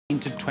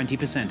to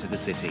 20% of the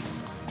city.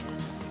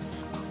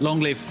 Long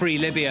live free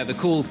Libya, the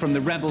call from the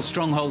rebel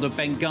stronghold of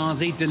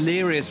Benghazi.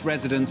 Delirious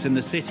residents in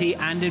the city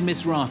and in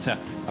Misrata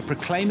are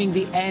proclaiming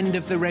the end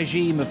of the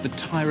regime of the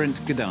tyrant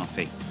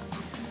Gaddafi.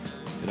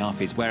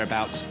 Gaddafi's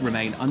whereabouts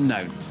remain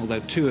unknown, although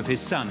two of his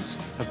sons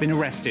have been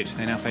arrested.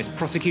 They now face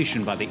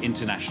prosecution by the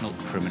International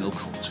Criminal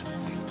Court.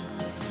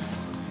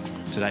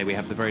 Today we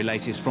have the very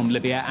latest from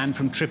Libya and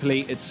from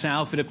Tripoli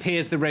itself. It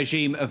appears the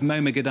regime of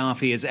Muammar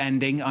Gaddafi is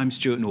ending. I'm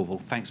Stuart Norval.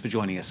 Thanks for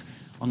joining us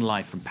on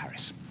Live from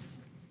Paris.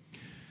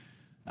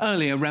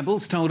 Earlier,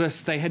 rebels told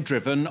us they had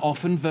driven,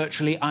 often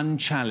virtually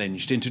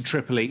unchallenged, into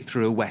Tripoli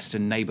through a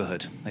western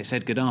neighbourhood. They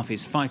said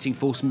Gaddafi's fighting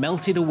force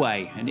melted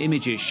away, and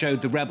images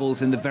showed the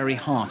rebels in the very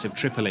heart of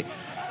Tripoli.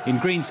 In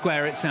Green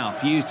Square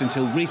itself, used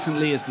until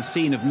recently as the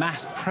scene of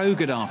mass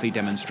pro-Gaddafi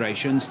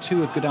demonstrations,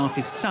 two of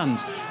Gaddafi's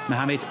sons,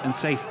 Mohammed and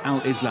Saif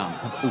al-Islam,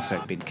 have also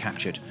been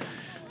captured.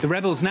 The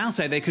rebels now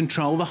say they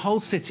control the whole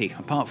city,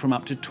 apart from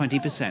up to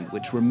 20%,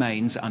 which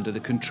remains under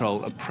the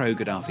control of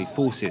pro-Gaddafi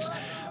forces.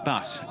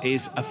 But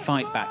is a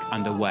fight back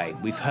underway?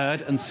 We've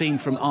heard and seen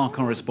from our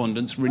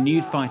correspondents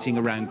renewed fighting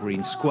around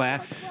Green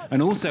Square,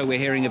 and also we're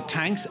hearing of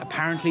tanks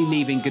apparently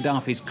leaving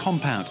Gaddafi's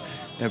compound.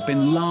 There have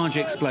been large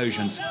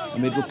explosions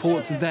amid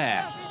reports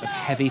there of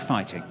heavy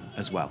fighting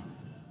as well.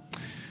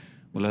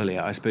 Well,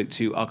 earlier I spoke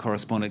to our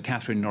correspondent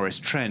Catherine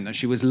Norris-Trent.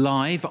 She was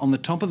live on the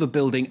top of a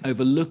building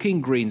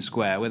overlooking Green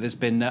Square, where there's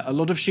been a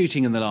lot of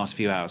shooting in the last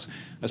few hours,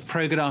 as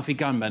pro-Gaddafi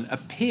gunmen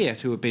appear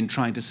to have been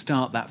trying to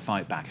start that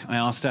fight back. I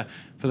asked her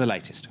for the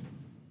latest.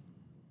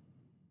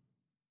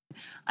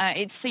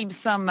 It seems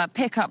some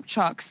pickup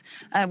trucks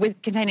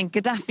containing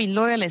Gaddafi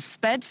loyalists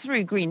sped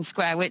through Green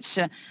Square, which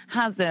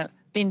has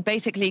been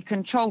basically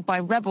controlled by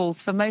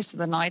rebels for most of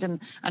the night, and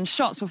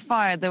shots were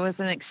fired. There was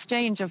an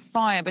exchange of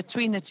fire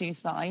between the two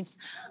sides.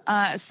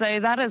 So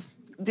that has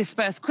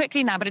dispersed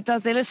quickly now, but it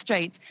does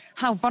illustrate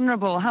how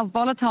vulnerable, how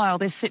volatile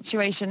this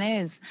situation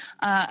is,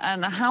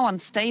 and how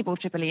unstable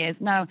Tripoli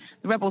is. Now,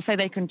 the rebels say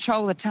they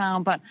control the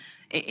town, but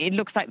it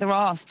looks like there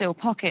are still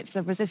pockets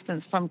of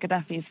resistance from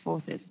Gaddafi's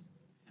forces.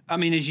 I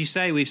mean, as you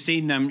say, we've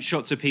seen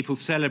shots of people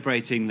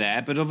celebrating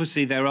there, but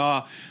obviously there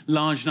are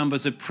large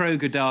numbers of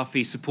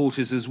pro-Gaddafi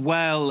supporters as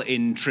well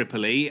in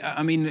Tripoli.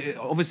 I mean,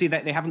 obviously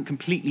they haven't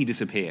completely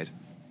disappeared.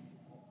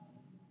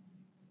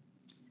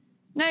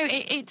 No,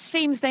 it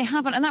seems they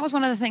haven't. And that was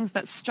one of the things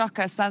that struck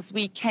us as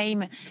we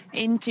came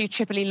into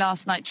Tripoli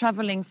last night,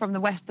 travelling from the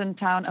western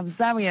town of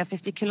Zawiya,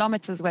 50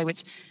 kilometres away,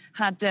 which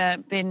had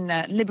been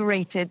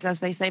liberated, as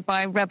they say,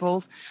 by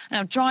rebels.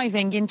 Now,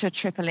 driving into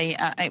Tripoli,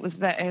 it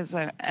was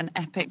an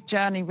epic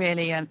journey,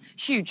 really, and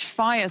huge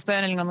fires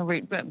burning on the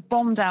route, but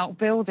bombed out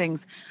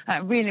buildings,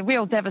 really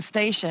real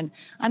devastation.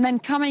 And then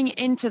coming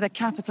into the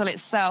capital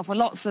itself,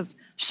 lots of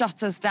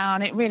shutters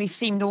down. It really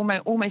seemed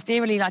almost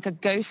eerily like a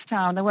ghost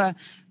town. There were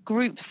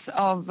groups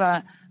of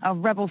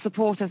rebel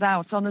supporters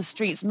out on the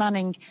streets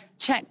manning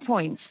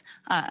checkpoints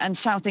and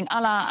shouting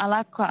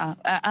Allah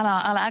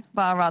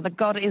Akbar,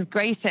 God is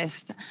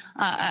greatest,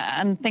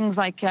 and things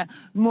like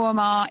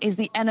Muammar is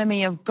the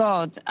enemy of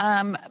God.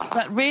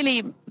 But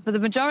really, for the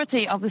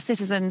majority of the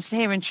citizens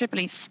here in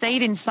Tripoli,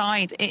 stayed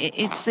inside,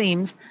 it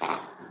seems.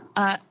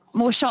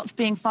 More shots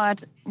being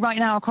fired right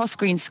now across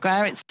Green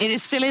Square. It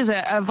still is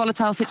a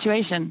volatile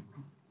situation.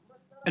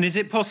 And is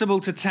it possible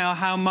to tell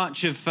how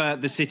much of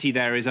the city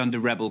there is under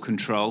rebel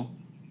control?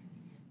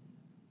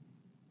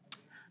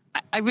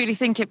 I really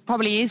think it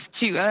probably is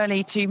too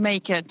early to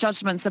make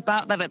judgments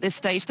about that at this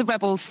stage. The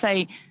rebels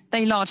say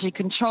they largely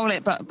control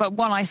it, but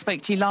one I spoke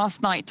to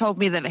last night told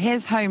me that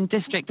his home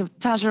district of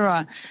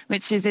Tajura,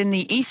 which is in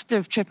the east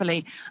of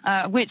Tripoli,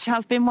 which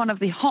has been one of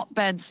the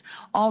hotbeds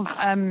of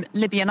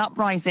Libyan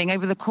uprising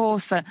over the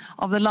course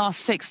of the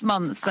last 6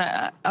 months,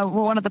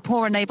 one of the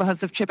poorer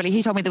neighbourhoods of Tripoli.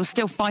 He told me there was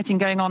still fighting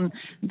going on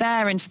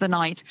there into the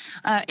night.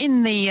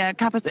 In the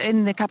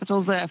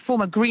capital's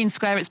former Green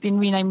Square, it's been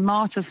renamed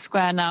Martyrs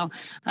Square now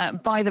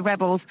by the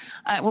rebels.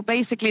 Well,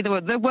 basically,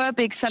 there were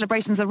big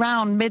celebrations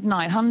around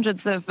midnight,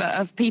 hundreds of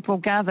people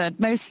gathered,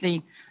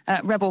 mostly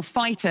rebel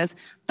fighters.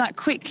 That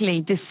quickly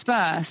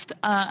dispersed.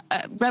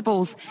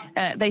 Rebels,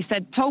 they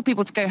said, told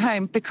people to go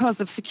home because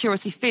of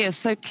security fears.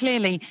 So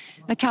clearly,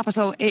 the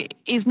capital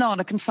is not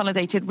a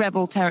consolidated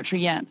rebel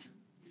territory yet.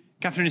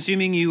 Catherine,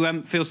 assuming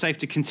you feel safe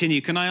to continue,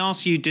 can I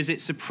ask you, does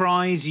it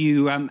surprise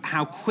you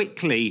how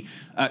quickly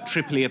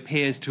Tripoli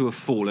appears to have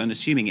fallen,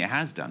 assuming it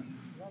has done?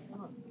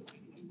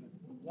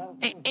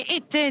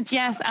 It did,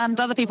 yes, and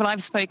other people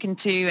I've spoken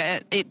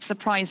to, it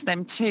surprised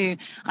them too.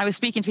 I was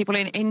speaking to people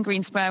in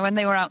Green Square when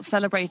they were out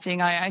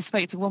celebrating. I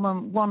spoke to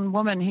one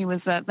woman who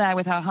was there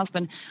with her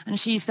husband, and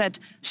she said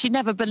she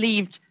never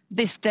believed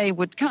this day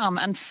would come,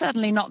 and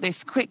certainly not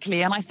this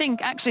quickly. And I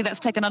think actually that's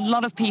taken a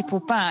lot of people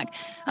back.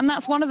 And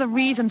that's one of the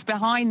reasons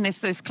behind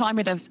this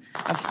climate of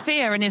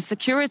fear and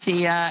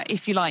insecurity,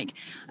 if you like,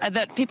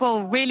 that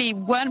people really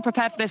weren't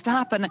prepared for this to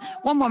happen.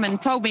 One woman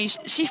told me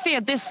she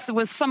feared this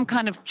was some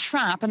kind of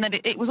trap and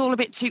that it was all a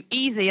bit too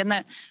easy, and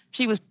that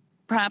she was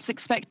perhaps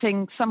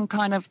expecting some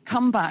kind of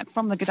comeback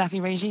from the Gaddafi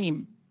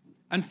regime.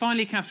 And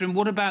finally, Catherine,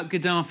 what about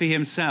Gaddafi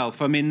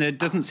himself? I mean, there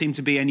doesn't seem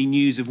to be any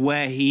news of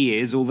where he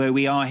is, although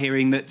we are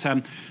hearing that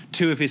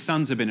 2 of his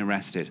sons have been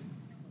arrested.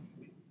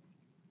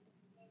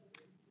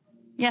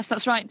 Yes,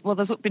 that's right. Well,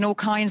 there's been all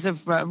kinds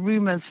of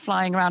rumours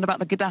flying around about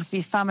the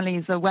Gaddafi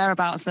family's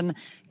whereabouts and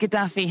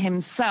Gaddafi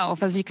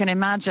himself. As you can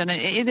imagine,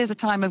 it is a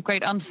time of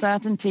great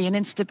uncertainty and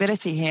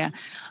instability here.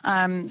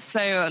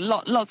 So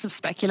lots of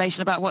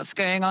speculation about what's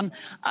going on.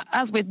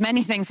 As with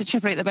many things to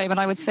Tripoli at the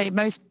moment, I would say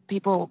most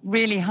people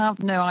really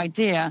have no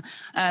idea.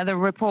 The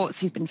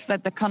reports he's been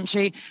fled the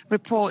country,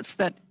 reports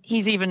that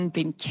he's even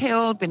been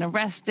killed, been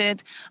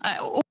arrested,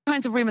 all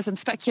kinds of rumours and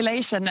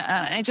speculation.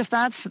 It just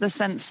adds to the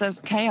sense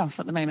of chaos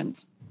at the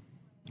moment.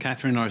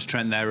 Catherine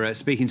Norris-Trent there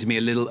speaking to me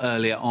a little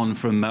earlier on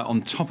from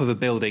on top of a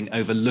building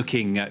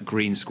overlooking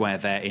Green Square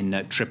there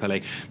in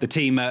Tripoli. The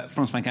team,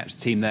 France 24's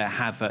team there,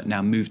 have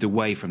now moved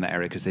away from that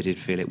area because they did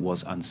feel it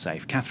was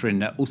unsafe.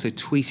 Catherine also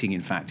tweeting,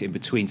 in fact, in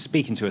between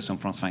speaking to us on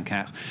France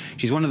 24.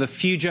 She's one of the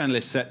few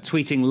journalists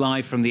tweeting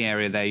live from the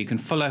area there. You can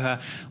follow her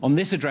on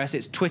this address.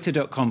 It's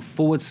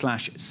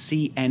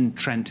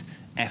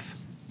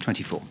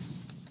twitter.com/CNTrentF24.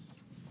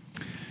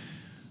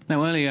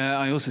 Now, earlier,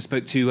 I also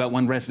spoke to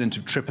one resident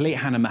of Tripoli,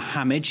 Hannah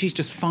Mohammed. She's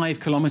just 5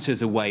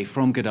 kilometres away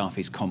from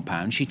Gaddafi's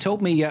compound. She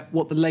told me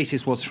what the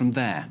latest was from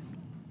there.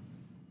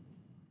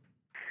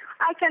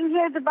 I can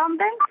hear the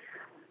bombings.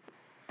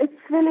 It's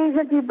really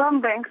heavy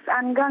bombings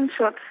and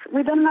gunshots.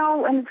 We don't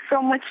know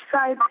from which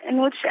side,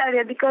 in which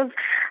area, because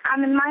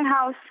I'm in my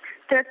house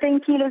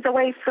 13 kilos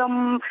away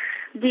from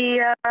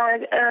the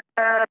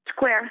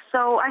square.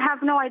 So I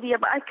have no idea,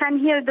 but I can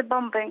hear the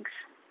bombings.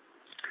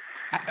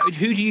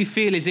 Who do you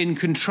feel is in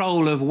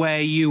control of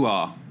where you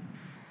are?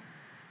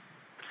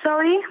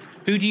 Sorry?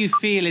 Who do you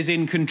feel is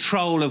in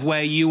control of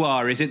where you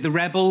are? Is it the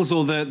rebels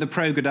or the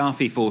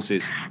pro-Gaddafi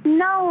forces?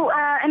 No,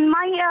 in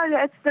my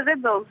area it's the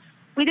rebels.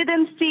 We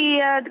didn't see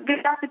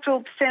Gaddafi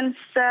troops since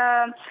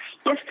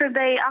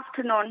yesterday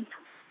afternoon.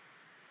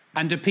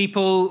 And do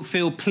people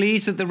feel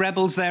pleased that the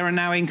rebels there are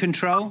now in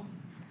control?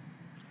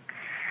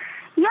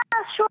 Yeah,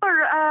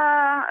 sure.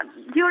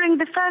 During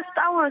the first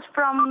hours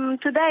from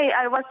today,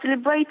 I was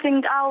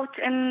celebrating out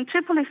in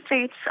Tripoli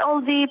streets.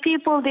 All the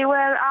people, they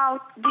were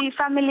out, the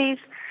families,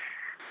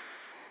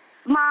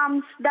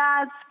 moms,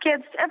 dads,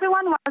 kids,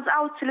 everyone was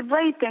out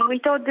celebrating. We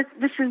thought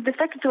this is the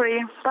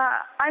victory,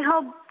 but I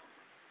hope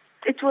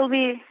it will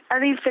be a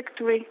real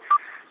victory.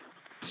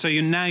 So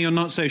you're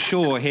not so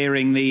sure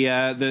hearing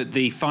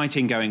the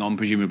fighting going on,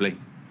 presumably?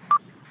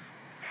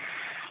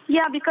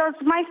 Yeah, because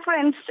my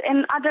friends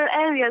in other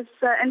areas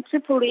in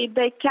Tripoli,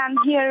 they can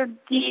hear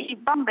the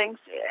bombings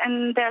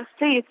in their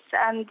streets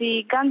and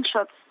the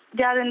gunshots.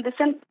 They are in the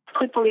center of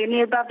Tripoli,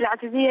 near Bab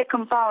al-Aziziyah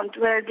compound,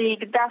 where the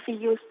Gaddafi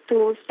used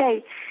to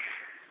stay.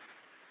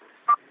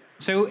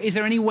 So is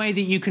there any way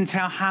that you can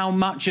tell how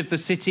much of the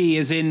city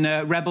is in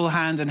rebel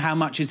hand and how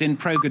much is in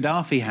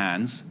pro-Gaddafi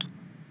hands?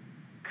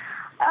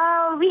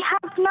 We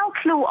have no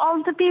clue.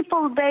 All the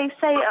people, they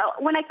say,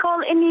 when I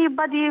call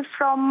anybody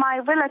from my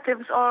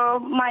relatives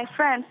or my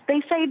friends, they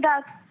say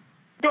that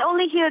they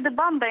only hear the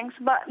bombings,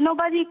 but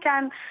nobody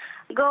can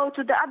go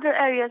to the other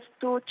areas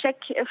to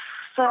check if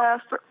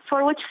for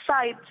which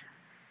side.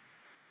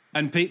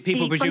 And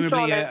people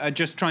presumably are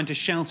just trying to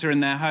shelter in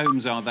their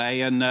homes, are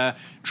they, and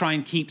try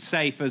and keep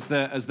safe as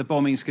the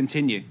bombings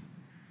continue?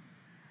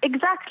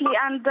 Exactly,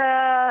 and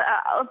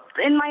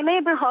in my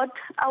neighborhood,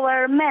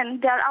 our men,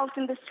 they are out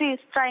in the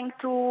streets trying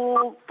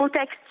to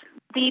protect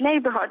the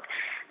neighborhood.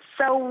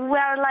 So we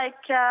are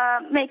like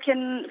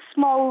making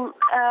small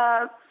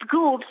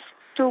groups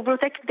to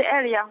protect the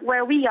area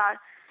where we are.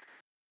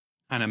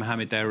 Hannah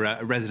Mohammed there,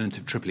 a resident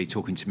of Tripoli,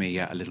 talking to me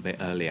a little bit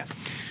earlier.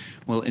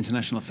 Well,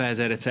 International Affairs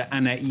Editor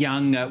Annette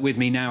Young with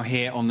me now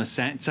here on the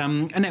set.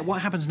 Annette,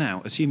 what happens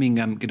now, assuming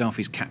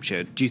Gaddafi's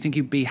captured? Do you think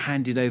he'd be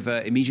handed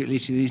over immediately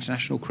to the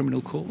International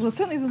Criminal Court? Well,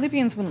 certainly the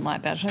Libyans wouldn't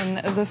like that.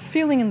 And the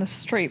feeling in the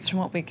streets, from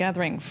what we're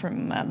gathering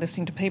from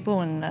listening to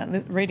people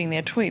and reading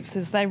their tweets,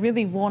 is they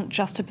really want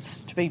justice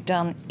to be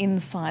done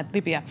inside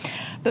Libya.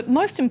 But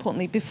most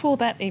importantly, before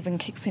that even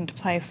kicks into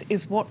place,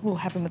 is what will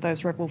happen with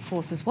those rebel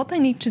forces. What they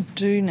need to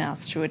do now,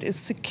 Stuart, is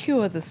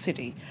secure the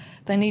city.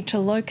 They need to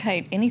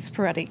locate any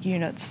sporadic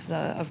units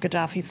of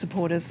Gaddafi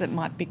supporters that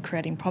might be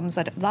creating problems.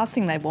 The last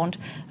thing they want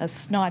are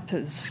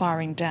snipers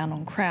firing down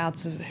on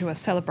crowds who are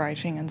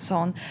celebrating and so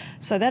on.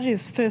 So that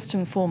is first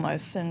and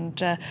foremost.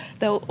 And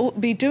they'll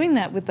be doing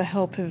that with the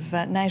help of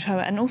NATO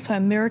and also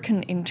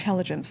American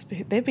intelligence.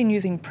 They've been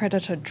using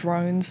Predator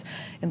drones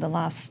in the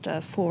last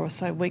 4 or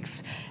so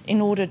weeks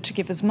in order to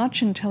give as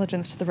much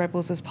intelligence to the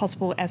rebels as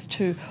possible as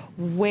to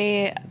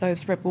where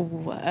those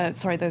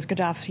those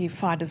Gaddafi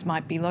fighters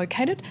might be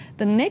located.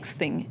 The next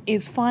thing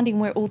is finding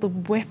where all the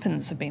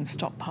weapons have been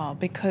stockpiled,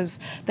 because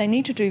they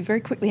need to do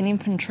very quickly an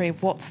inventory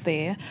of what's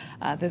there.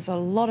 There's a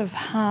lot of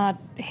hard,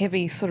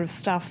 heavy sort of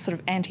stuff, sort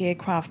of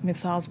anti-aircraft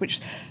missiles,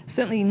 which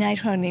certainly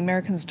NATO and the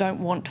Americans don't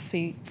want to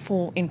see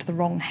fall into the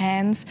wrong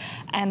hands.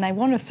 And they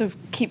want to sort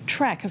of keep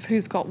track of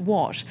who's got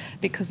what,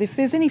 because if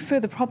there's any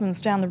further problems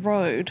down the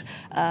road,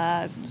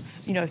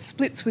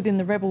 splits within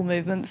the rebel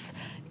movements,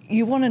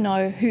 you want to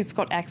know who's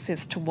got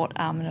access to what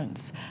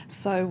armaments.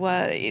 So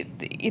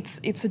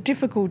it's a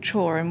difficult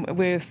chore, and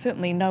we're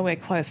certainly nowhere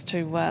close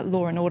to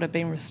law and order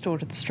being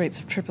restored to the streets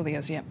of Tripoli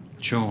as yet.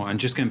 Sure, and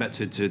just going back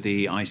to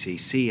the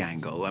ICC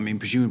angle, I mean,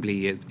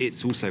 presumably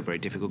it's also very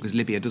difficult because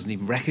Libya doesn't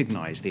even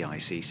recognise the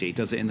ICC,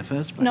 does it, in the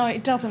first place? No,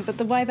 it doesn't, but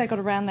the way they got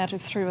around that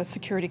is through a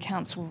Security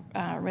Council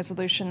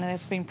resolution.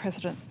 There's been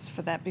precedents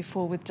for that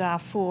before with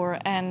Darfur,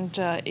 and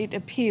it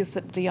appears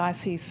that the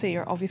ICC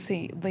are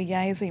obviously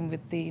liaising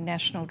with the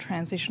National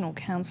Transitional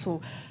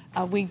Council.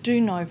 We do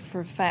know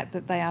for a fact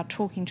that they are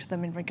talking to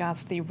them in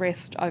regards to the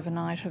arrest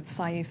overnight of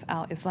Saif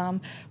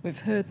al-Islam. We've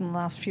heard in the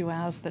last few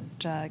hours that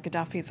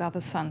Gaddafi's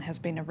other son has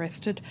been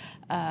arrested,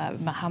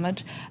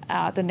 Mohammed.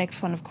 The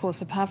next one, of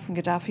course, apart from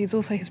Gaddafi, is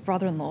also his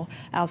brother-in-law,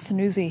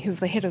 al-Sanusi, who was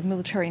the head of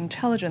military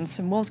intelligence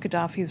and was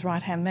Gaddafi's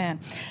right-hand man.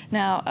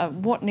 Now,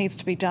 what needs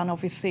to be done,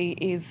 obviously,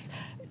 is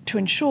to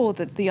ensure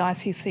that the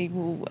ICC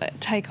will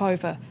take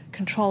over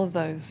control of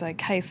those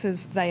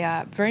cases. They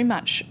are very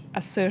much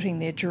asserting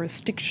their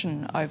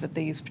jurisdiction over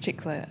these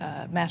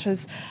particular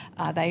matters.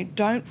 They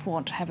don't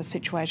want to have a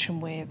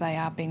situation where they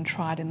are being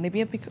tried in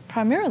Libya,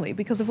 primarily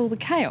because of all the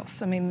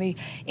chaos. I mean, the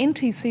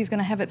NTC is going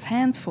to have its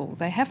hands full.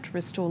 They have to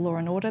restore law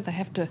and order. They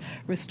have to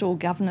restore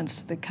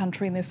governance to the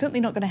country, and they're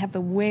certainly not going to have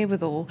the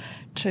wherewithal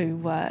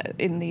to,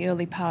 in the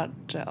early part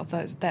of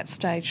that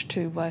stage,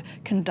 to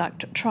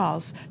conduct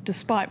trials,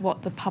 despite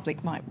what the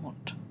public might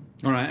want.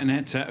 All right,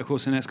 Annette, of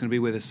course, Annette's going to be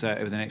with us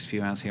over the next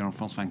few hours here on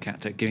France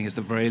 24, giving us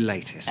the very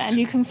latest. And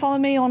you can follow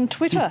me on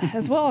Twitter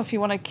as well if you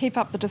want to keep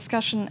up the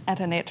discussion at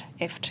Annette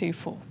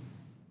F24.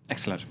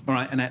 Excellent. All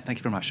right, Annette, thank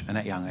you very much.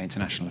 Annette Young,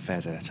 International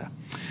Affairs Editor.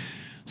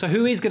 So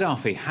who is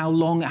Gaddafi? How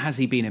long has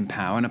he been in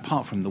power? And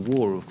apart from the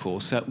war, of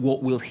course,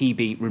 what will he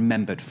be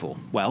remembered for?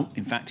 Well,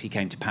 in fact, he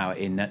came to power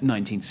in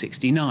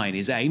 1969.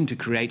 His aim to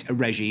create a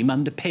regime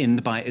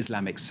underpinned by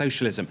Islamic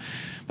socialism.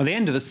 By the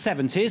end of the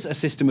 70s, a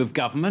system of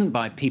government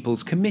by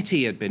People's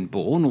Committee had been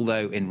born,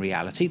 although in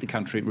reality the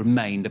country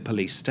remained a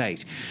police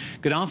state.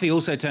 Gaddafi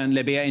also turned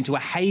Libya into a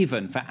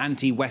haven for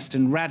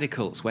anti-Western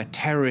radicals, where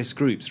terrorist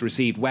groups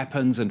received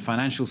weapons and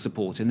financial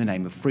support in the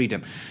name of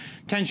freedom.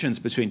 Tensions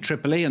between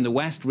Tripoli and the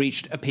West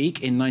reached a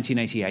peak in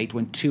 1988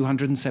 when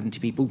 270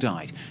 people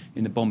died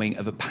in the bombing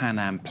of a Pan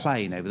Am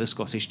plane over the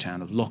Scottish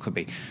town of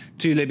Lockerbie.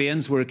 2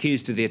 Libyans were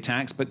accused of the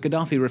attacks, but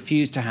Gaddafi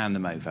refused to hand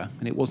them over,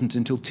 and it wasn't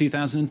until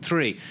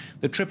 2003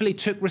 that Tripoli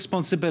took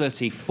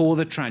responsibility for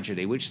the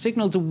tragedy, which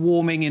signalled a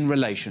warming in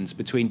relations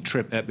between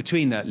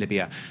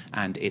Libya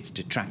and its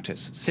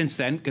detractors. Since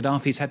then,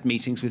 Gaddafi's had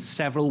meetings with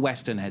several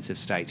Western heads of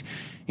state,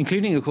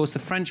 including, of course, the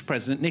French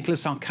President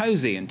Nicolas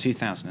Sarkozy in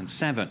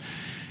 2007.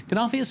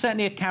 Gaddafi is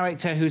certainly a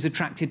character who's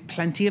attracted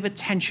plenty of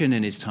attention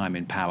in his time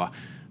in power,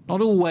 not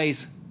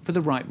always for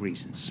the right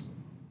reasons.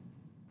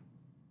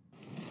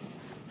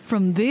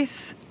 From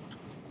this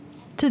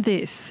to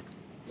this.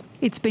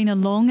 It's been a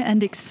long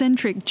and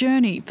eccentric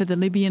journey for the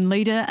Libyan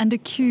leader and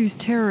accused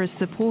terrorist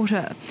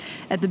supporter.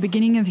 At the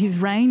beginning of his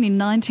reign in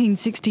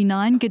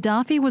 1969,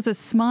 Gaddafi was a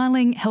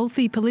smiling,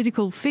 healthy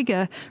political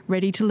figure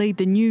ready to lead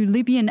the new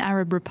Libyan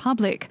Arab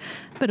Republic.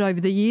 But over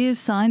the years,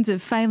 signs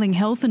of failing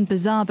health and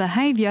bizarre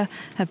behaviour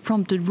have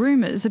prompted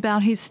rumours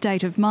about his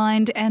state of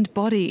mind and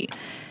body.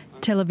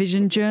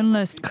 Television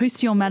journalist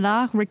Christian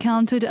Mallard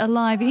recounted a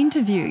live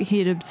interview he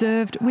had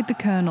observed with the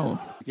colonel.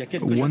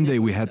 One day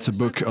we had to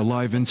book a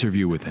live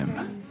interview with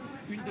him.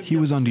 He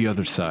was on the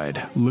other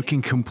side,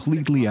 looking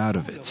completely out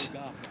of it.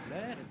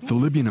 The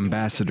Libyan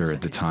ambassador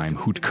at the time,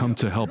 who'd come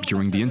to help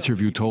during the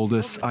interview, told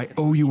us, "I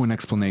owe you an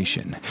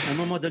explanation."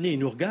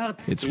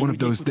 It's one of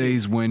those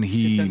days when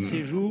he... And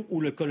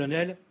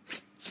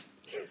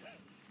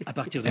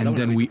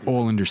then we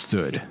all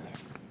understood.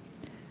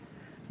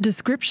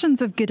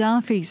 Descriptions of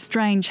Gaddafi's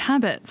strange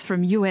habits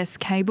from US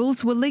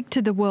cables were leaked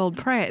to the world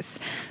press.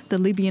 The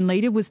Libyan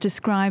leader was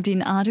described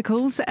in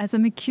articles as a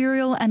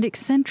mercurial and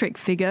eccentric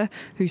figure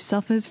who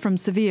suffers from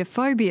severe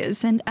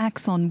phobias and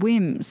acts on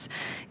whims.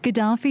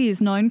 Gaddafi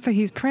is known for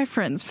his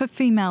preference for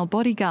female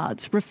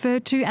bodyguards,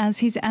 referred to as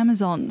his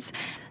Amazons,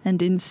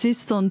 and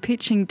insists on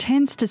pitching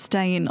tents to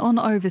stay in on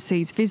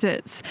overseas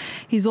visits.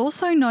 He's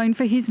also known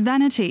for his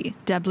vanity,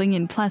 dabbling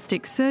in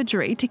plastic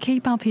surgery to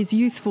keep up his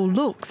youthful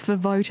looks for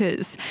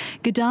voters.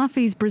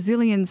 Gaddafi's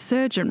Brazilian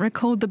surgeon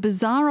recalled the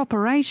bizarre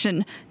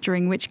operation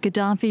during which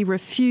Gaddafi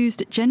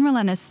refused general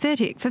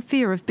anaesthetic for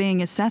fear of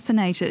being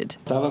assassinated.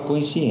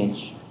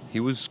 He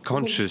was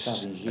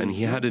conscious and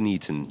he hadn't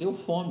eaten.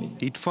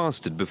 He'd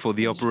fasted before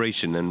the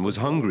operation and was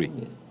hungry.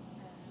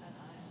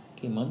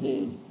 He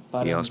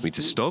asked me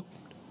to stop.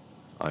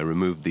 I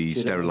removed the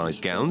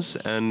sterilised gowns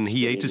and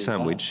he ate a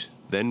sandwich.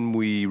 Then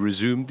we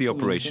resumed the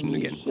operation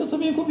again.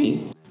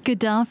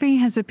 Gaddafi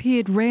has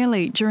appeared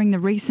rarely during the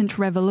recent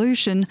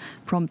revolution,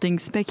 prompting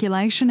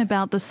speculation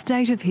about the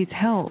state of his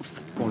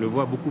health.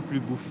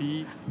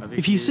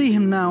 If you see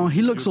him now,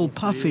 he looks all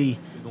puffy.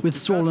 with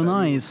swollen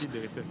eyes.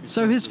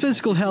 So his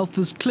physical health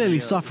is clearly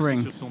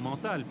suffering.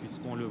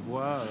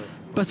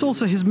 But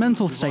also his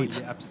mental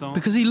state,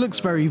 because he looks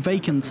very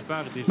vacant.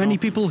 Many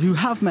people who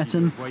have met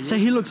him say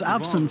he looks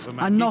absent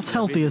and not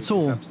healthy at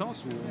all.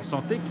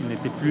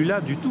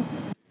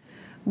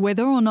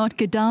 Whether or not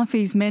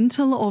Gaddafi's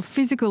mental or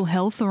physical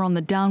health are on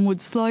the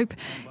downward slope,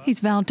 he's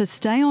vowed to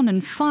stay on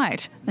and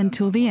fight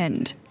until the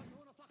end.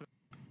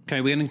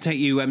 OK, we're going to take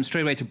you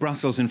straight away to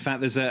Brussels. In fact,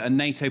 there's a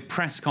NATO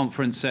press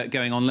conference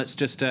going on. Let's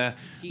just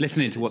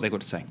listen in to what they've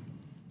got to say.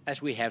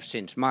 As we have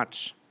since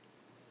March.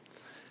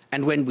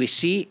 And when we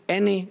see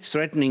any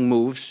threatening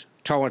moves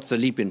towards the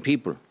Libyan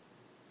people,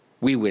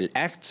 we will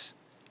act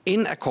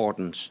in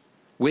accordance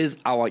with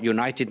our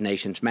United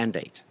Nations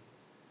mandate.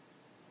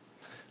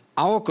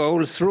 Our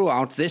goal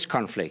throughout this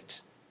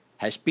conflict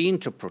has been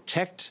to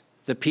protect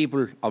the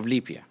people of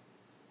Libya.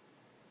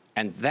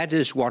 And that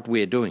is what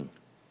we're doing.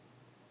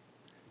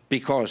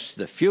 Because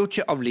the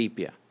future of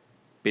Libya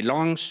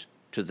belongs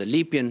to the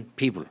Libyan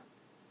people.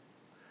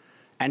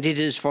 And it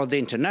is for the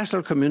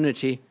international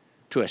community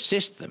to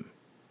assist them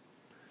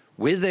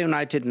with the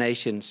United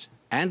Nations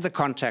and the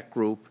contact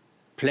group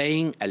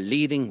playing a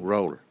leading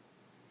role.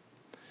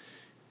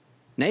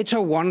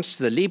 NATO wants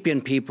the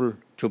Libyan people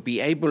to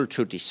be able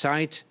to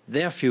decide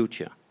their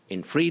future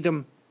in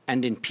freedom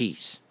and in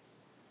peace.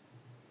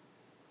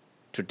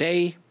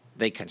 Today,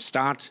 they can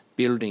start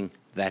building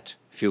that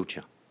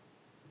future.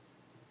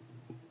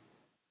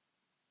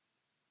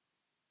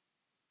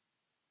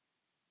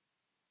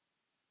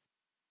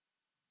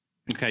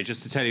 OK,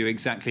 just to tell you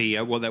exactly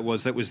what that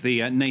was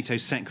the NATO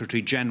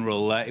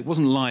Secretary-General. It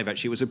wasn't live,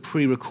 actually. It was a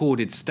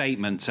pre-recorded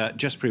statement,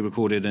 just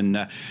pre-recorded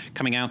and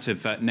coming out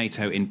of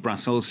NATO in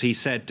Brussels. He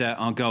said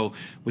our goal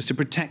was to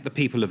protect the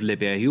people of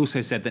Libya. He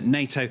also said that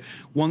NATO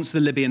wants the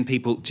Libyan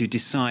people to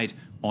decide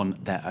on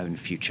their own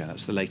future.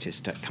 That's the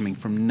latest coming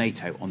from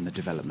NATO on the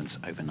developments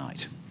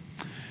overnight.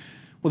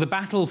 Well, the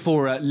battle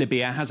for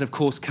Libya has, of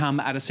course,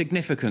 come at a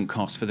significant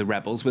cost for the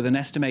rebels, with an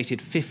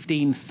estimated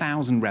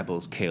 15,000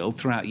 rebels killed.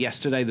 Throughout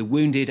yesterday, the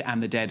wounded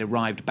and the dead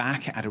arrived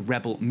back at a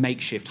rebel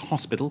makeshift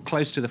hospital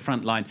close to the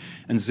front line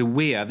in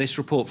Zawiya. This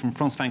report from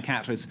France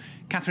 24's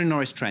Catherine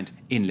Norris-Trent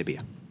in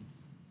Libya.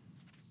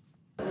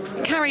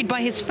 Carried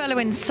by his fellow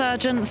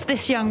insurgents,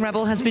 this young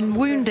rebel has been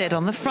wounded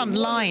on the front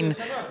line,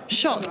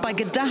 shot by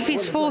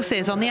Gaddafi's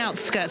forces on the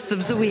outskirts of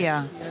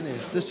Zawiya.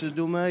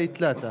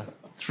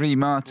 3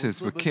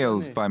 martyrs were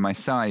killed by my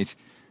side.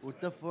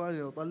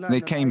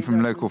 They came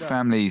from local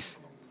families.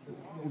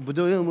 We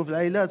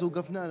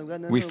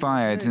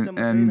fired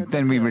and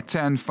then we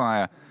returned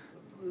fire.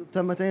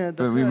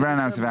 But we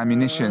ran out of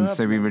ammunition,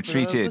 so we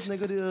retreated.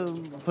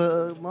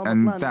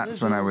 And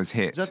that's when I was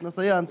hit. The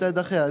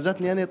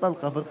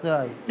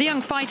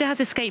young fighter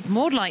has escaped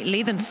more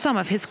lightly than some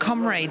of his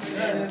comrades.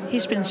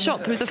 He's been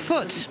shot through the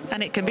foot,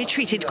 and it can be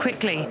treated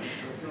quickly.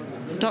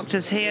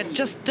 Doctors here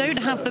just don't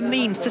have the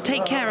means to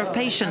take care of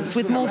patients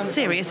with more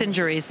serious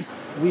injuries.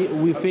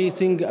 We're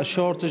facing a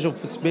shortage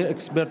of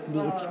expert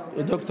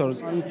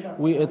doctors.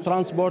 We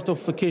transport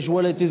of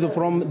casualties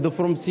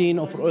from scene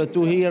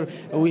to here.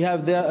 We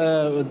have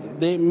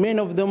many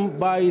of them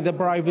by the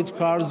private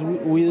cars.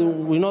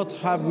 We not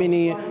have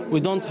many. We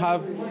don't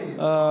have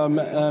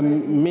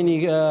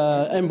many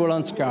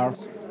ambulance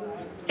cars.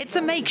 It's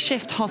a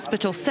makeshift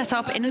hospital set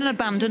up in an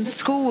abandoned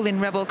school in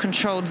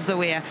rebel-controlled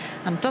Zawiya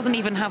and doesn't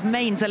even have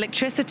mains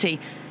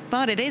electricity,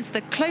 but it is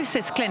the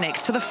closest clinic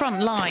to the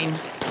front line.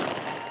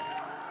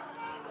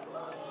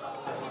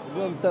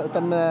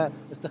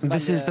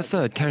 This is the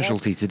 3rd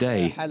casualty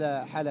today.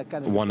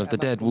 One of the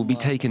dead will be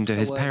taken to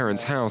his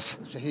parents' house,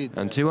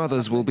 and 2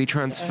 others will be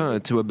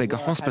transferred to a bigger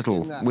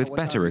hospital with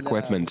better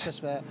equipment.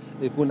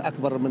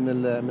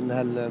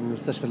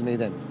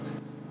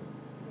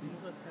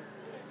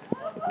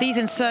 These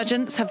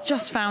insurgents have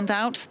just found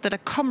out that a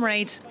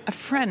comrade, a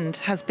friend,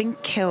 has been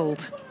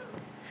killed.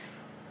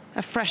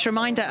 A fresh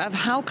reminder of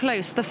how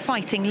close the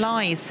fighting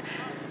lies.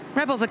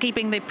 Rebels are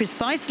keeping the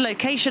precise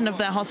location of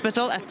their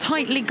hospital a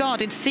tightly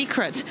guarded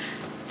secret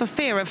for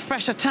fear of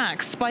fresh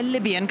attacks by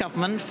Libyan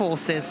government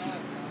forces.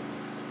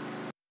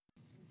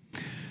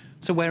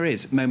 So where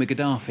is Muammar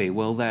Gaddafi?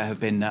 Well, there have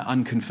been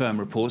unconfirmed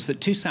reports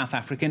that 2 South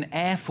African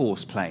Air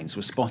Force planes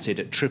were spotted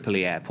at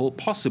Tripoli airport,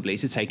 possibly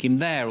to take him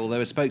there, although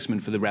a spokesman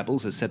for the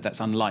rebels has said that's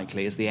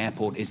unlikely as the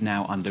airport is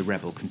now under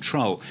rebel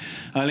control.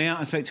 Earlier,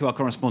 I spoke to our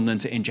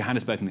correspondent in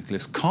Johannesburg,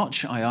 Nicholas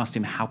Koch. I asked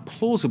him how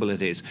plausible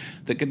it is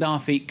that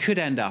Gaddafi could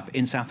end up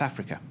in South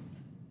Africa.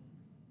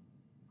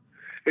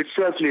 It's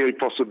certainly a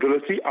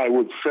possibility. I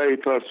would say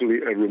personally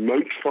a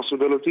remote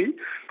possibility,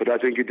 but I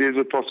think it is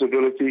a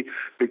possibility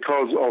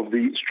because of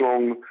the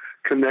strong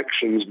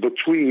connections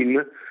between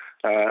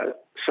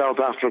South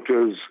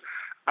Africa's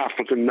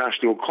African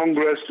National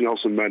Congress,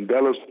 Nelson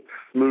Mandela's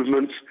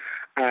movement,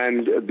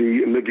 and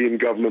the Libyan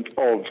government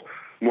of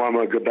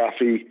Muammar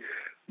Gaddafi.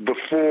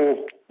 Before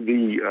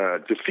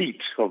the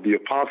defeat of the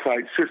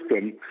apartheid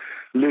system,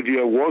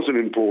 Libya was an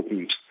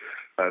important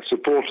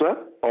supporter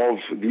of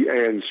the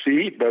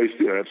ANC, both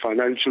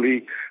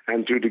financially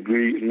and to a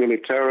degree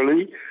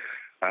militarily.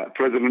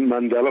 President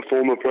Mandela,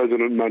 former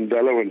President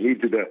Mandela, when he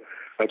did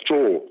a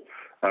tour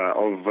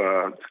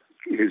of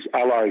his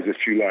allies,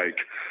 if you like,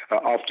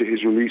 after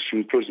his release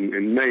from prison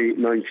in May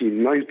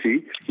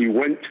 1990, he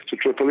went to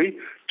Tripoli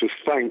to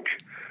thank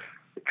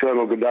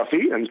Colonel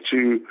Gaddafi and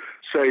to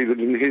say that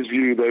in his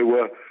view they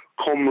were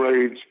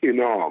comrades in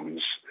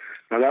arms.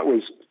 Now that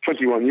was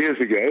 21 years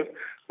ago.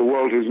 The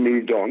world has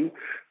moved on,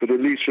 but at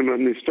least from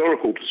an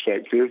historical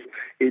perspective,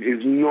 it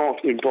is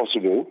not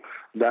impossible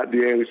that the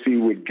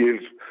ANC would give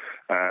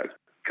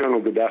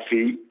Colonel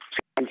Gaddafi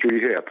sanctuary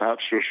here,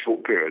 perhaps for a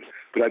short period.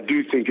 But I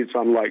do think it's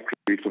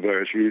unlikely for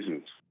various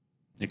reasons.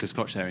 Nicholas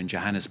Koch there in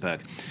Johannesburg.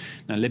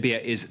 Now, Libya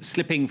is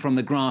slipping from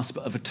the grasp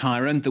of a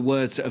tyrant. The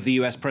words of the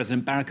US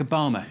President Barack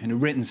Obama. In a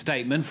written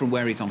statement from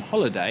where he's on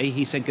holiday,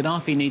 he said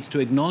Gaddafi needs to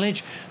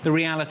acknowledge the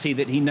reality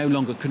that he no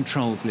longer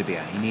controls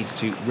Libya. He needs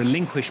to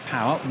relinquish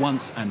power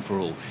once and for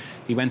all.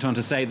 He went on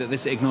to say that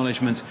this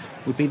acknowledgement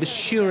would be the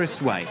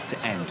surest way to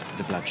end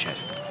the bloodshed.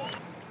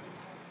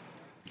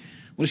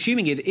 Well,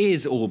 assuming it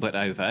is all but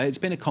over, it's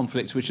been a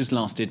conflict which has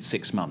lasted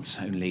 6 months.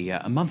 Only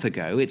a month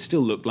ago, it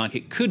still looked like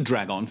it could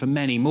drag on for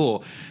many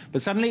more.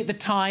 But suddenly, the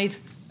tide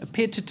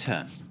appeared to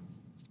turn.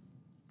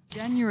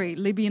 January,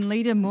 Libyan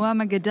leader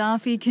Muammar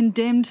Gaddafi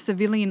condemned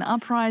civilian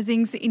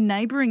uprisings in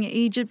neighbouring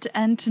Egypt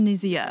and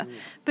Tunisia.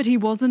 But he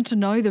wasn't to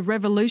know the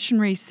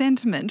revolutionary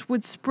sentiment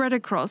would spread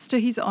across to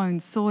his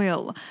own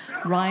soil.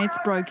 Riots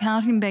broke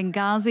out in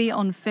Benghazi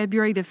on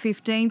February the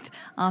 15th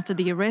after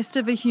the arrest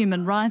of a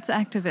human rights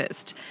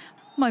activist.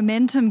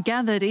 Momentum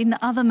gathered in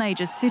other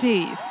major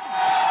cities.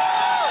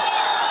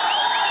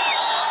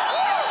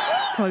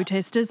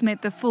 Protesters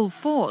met the full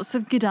force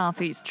of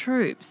Gaddafi's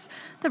troops.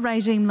 The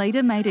regime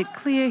leader made it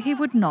clear he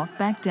would not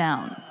back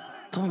down.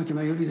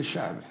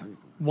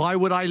 Why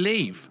would I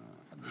leave?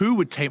 Who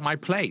would take my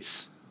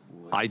place?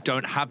 I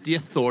don't have the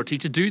authority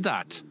to do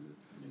that.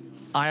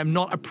 I am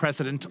not a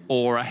president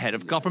or a head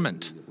of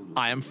government.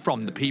 I am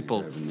from the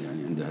people.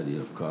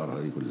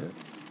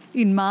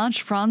 In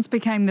March, France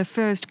became the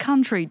first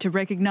country to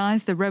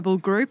recognise the rebel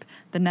group,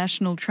 the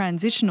National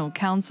Transitional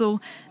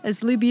Council,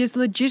 as Libya's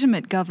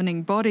legitimate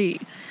governing body.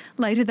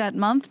 Later that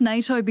month,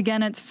 NATO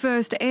began its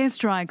first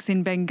airstrikes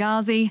in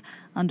Benghazi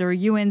under a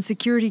UN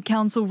Security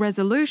Council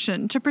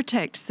resolution to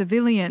protect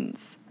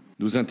civilians.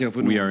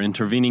 We are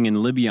intervening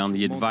in Libya on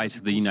the advice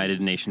of the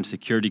United Nations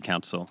Security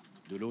Council.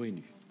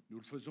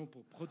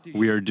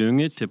 We are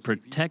doing it to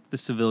protect the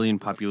civilian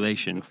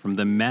population from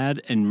the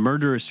mad and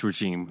murderous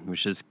regime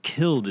which has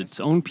killed its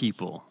own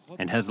people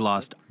and has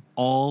lost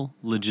all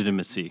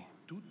legitimacy.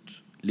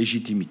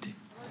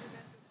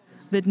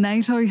 That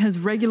NATO has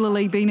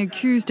regularly been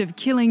accused of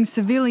killing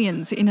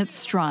civilians in its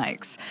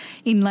strikes.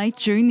 In late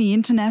June, the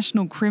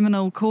International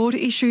Criminal Court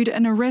issued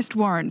an arrest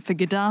warrant for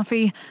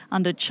Gaddafi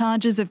under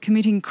charges of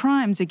committing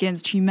crimes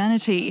against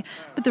humanity,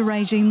 but the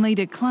regime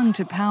leader clung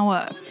to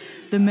power.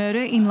 The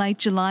murder in late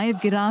July of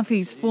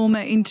Gaddafi's former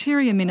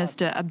Interior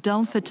Minister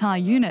Abdel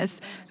Fattah Yunus,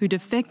 who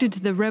defected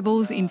to the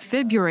rebels in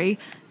February,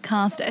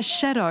 cast a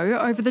shadow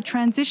over the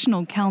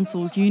Transitional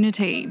Council's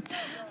unity.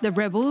 The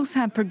rebels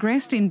have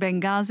progressed in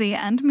Benghazi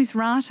and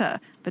Misrata,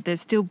 but they're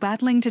still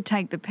battling to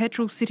take the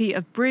petrol city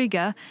of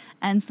Briga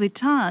and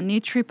Zlatan near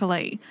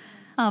Tripoli.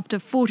 After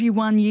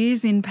 41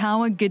 years in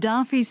power,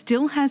 Gaddafi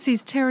still has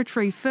his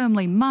territory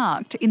firmly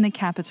marked in the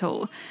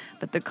capital.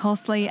 But the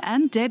costly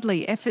and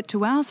deadly effort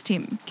to oust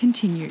him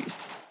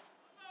continues.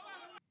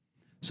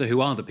 So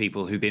who are the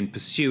people who've been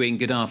pursuing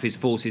Gaddafi's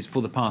forces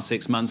for the past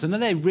 6 months? And are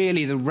they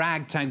really the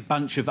ragtag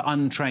bunch of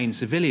untrained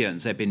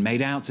civilians they've been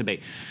made out to be?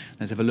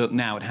 Let's have a look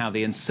now at how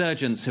the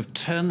insurgents have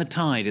turned the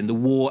tide in the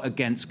war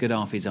against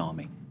Gaddafi's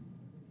army.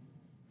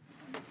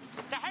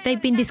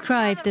 They've been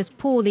described as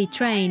poorly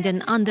trained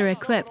and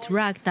under-equipped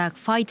ragtag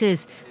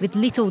fighters with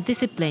little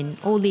discipline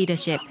or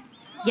leadership.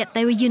 Yet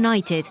they were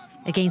united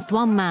against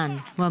one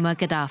man, Muammar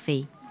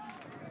Gaddafi.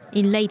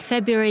 In late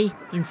February,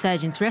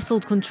 insurgents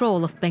wrestled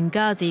control of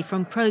Benghazi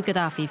from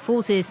pro-Gaddafi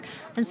forces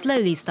and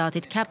slowly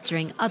started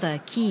capturing other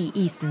key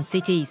eastern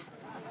cities.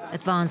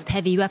 Advanced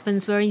heavy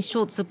weapons were in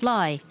short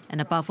supply,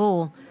 and above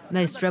all,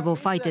 most rebel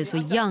fighters were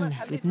young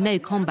with no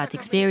combat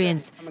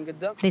experience.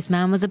 This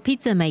man was a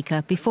pizza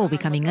maker before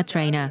becoming a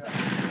trainer.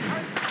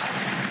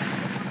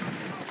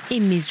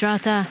 In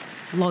Misrata,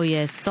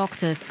 lawyers,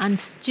 doctors and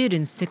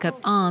students took up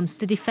arms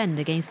to defend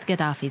against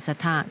Gaddafi's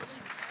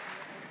attacks.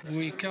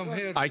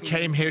 I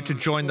came here to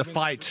join the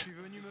fight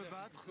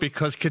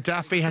because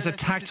Gaddafi has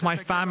attacked my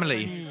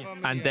family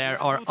and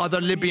there are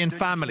other Libyan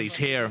families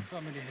here.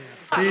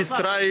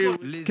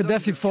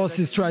 Gaddafi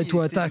forces tried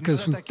to attack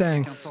us with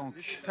tanks.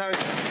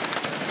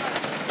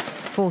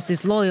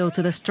 Forces loyal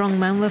to the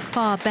strongman were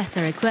far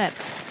better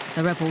equipped.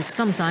 The rebels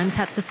sometimes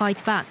had to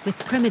fight back with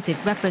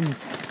primitive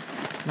weapons,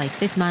 like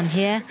this man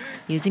here,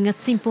 using a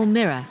simple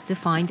mirror to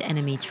find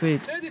enemy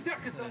troops.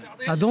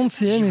 I don't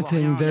see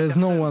anything, there is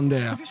no one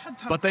there.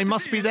 But they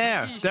must be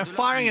there. They're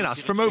firing at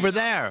us from over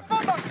there.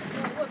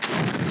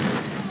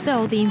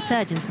 Still, the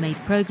insurgents made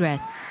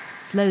progress,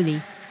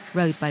 slowly,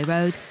 road by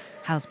road,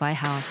 house by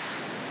house.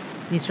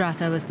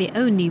 Misrata was the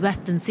only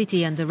western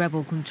city under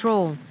rebel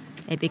control.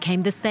 It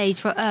became the stage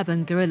for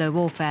urban guerrilla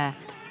warfare.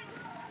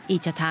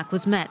 Each attack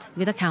was met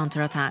with a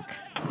counterattack.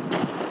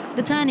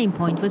 The turning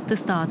point was the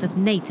start of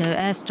NATO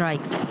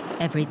airstrikes.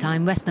 Every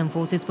time Western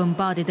forces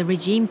bombarded a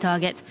regime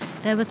target,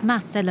 there was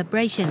mass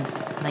celebration,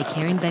 like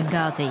here in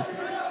Benghazi.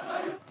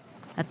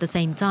 At the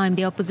same time,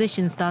 the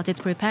opposition started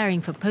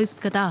preparing for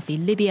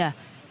post-Gaddafi Libya,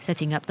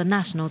 setting up the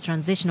National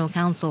Transitional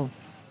Council.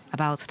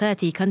 About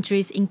 30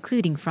 countries,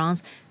 including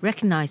France,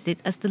 recognized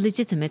it as the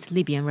legitimate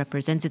Libyan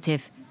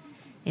representative.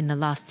 In the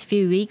last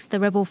few weeks, the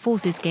rebel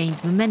forces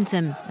gained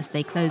momentum as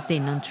they closed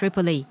in on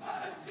Tripoli,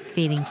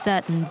 feeling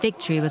certain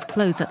victory was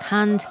close at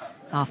hand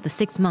after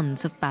 6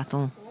 months of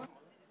battle.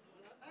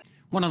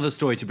 One other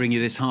story to bring you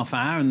this half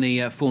hour, and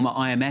the former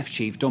IMF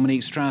chief,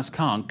 Dominique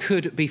Strauss-Kahn,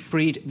 could be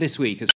freed this week as